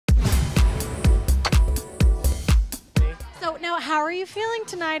Now, how are you feeling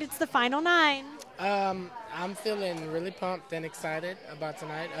tonight? It's the final 9. I'm feeling really pumped and excited about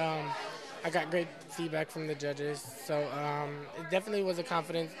tonight. I got great feedback from the judges, so it definitely was a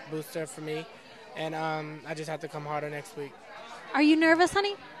confidence booster for me, and I just have to come harder next week. Are you nervous,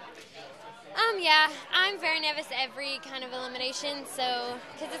 honey? Yeah, I'm very nervous every kind of elimination, so,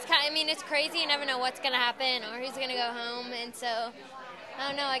 because it's crazy, you never know what's going to happen or who's going to go home, and so, I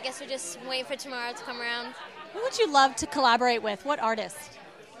don't know, I guess we're just waiting for tomorrow to come around. Who would you love to collaborate with? What artist?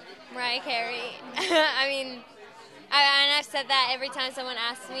 Mariah Carey. and I've said that every time someone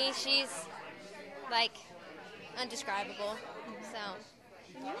asks me. She's, like, undescribable, so.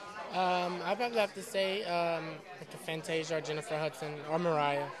 I'd probably have to say like a Fantasia or Jennifer Hudson or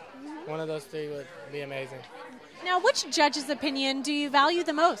Mariah. One of those 3 would be amazing. Now, which judge's opinion do you value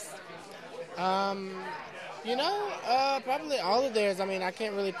the most? Probably all of theirs. I mean, I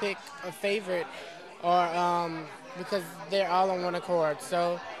can't really pick a favorite or because they're all on one accord.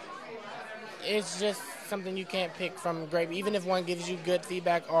 So it's just something you can't pick from great. Even if one gives you good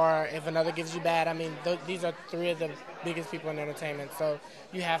feedback or if another gives you bad, I mean, these are 3 of the biggest people in entertainment. So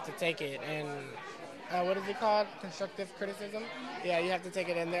you have to take it. And what is it called? Constructive criticism? Yeah, you have to take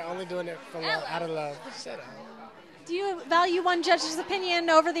it, and they're only doing it for love, out of love. Shut up. Do you value one judge's opinion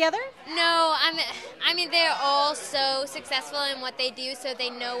over the other? No, I mean, they're all so successful in what they do, so they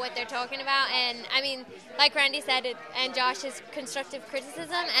know what they're talking about. And, I mean, like Randy said, and Josh, is constructive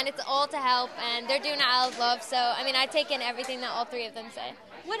criticism, and it's all to help, and they're doing it out of love. So, I mean, I take in everything that all 3 of them say.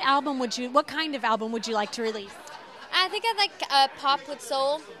 What kind of album would you like to release? I think I'd like a pop with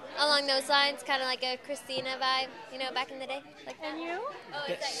soul, along those lines, kind of like a Christina vibe, back in the day. And you? Oh,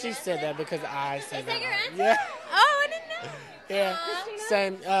 Yeah, she said that because I said Is that your answer? Yeah. Oh, I didn't know. Yeah.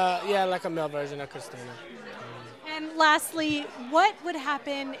 Same. Like a male version of Christina. And lastly, what would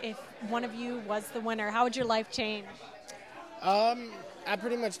happen if one of you was the winner? How would your life change? I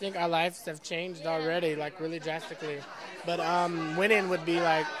pretty much think our lives have changed already, like really drastically. But winning would be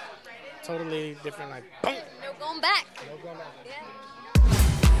like totally different, like boom. No going back. No going back. Yeah.